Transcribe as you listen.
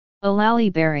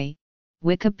Olallieberry,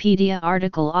 Wikipedia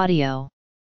article audio.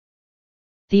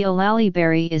 The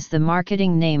Olallieberry is the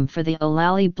marketing name for the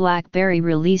Olallie's blackberry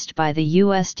released by the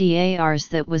USDA's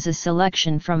that was a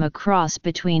selection from a cross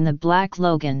between the Black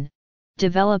Logan,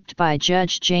 developed by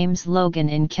Judge James Logan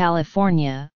in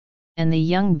California, and the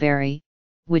Young Berry,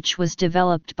 which was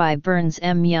developed by Burns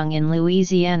M. Young in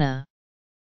Louisiana.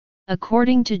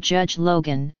 According to Judge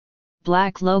Logan,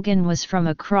 Black Logan was from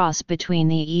a cross between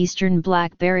the eastern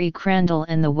blackberry crandall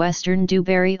and the western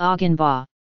dewberry ogdenbaugh.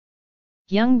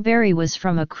 Young berry was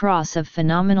from a cross of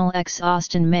Phenomenal x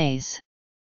Austin maize.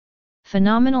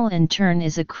 Phenomenal in turn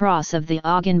is a cross of the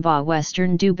ogdenbaugh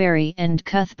western dewberry and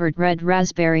Cuthbert red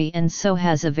raspberry, and so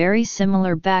has a very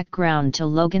similar background to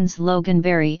Logan's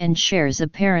Loganberry and shares a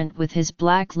parent with his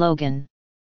Black Logan.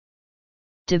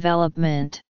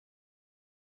 Development.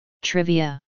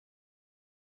 Trivia.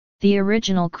 The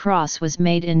original cross was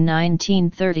made in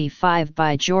 1935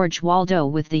 by George Waldo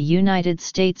with the United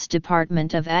States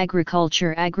Department of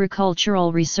Agriculture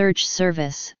Agricultural Research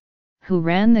Service, who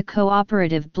ran the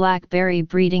cooperative blackberry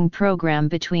breeding program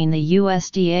between the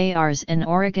USDA's and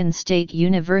Oregon State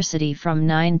University from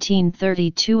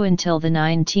 1932 until the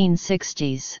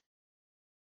 1960s.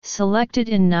 Selected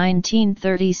in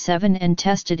 1937 and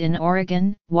tested in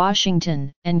Oregon,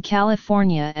 Washington, and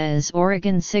California as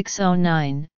Oregon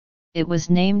 609, it was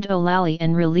named Olallieberry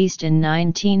and released in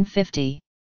 1950.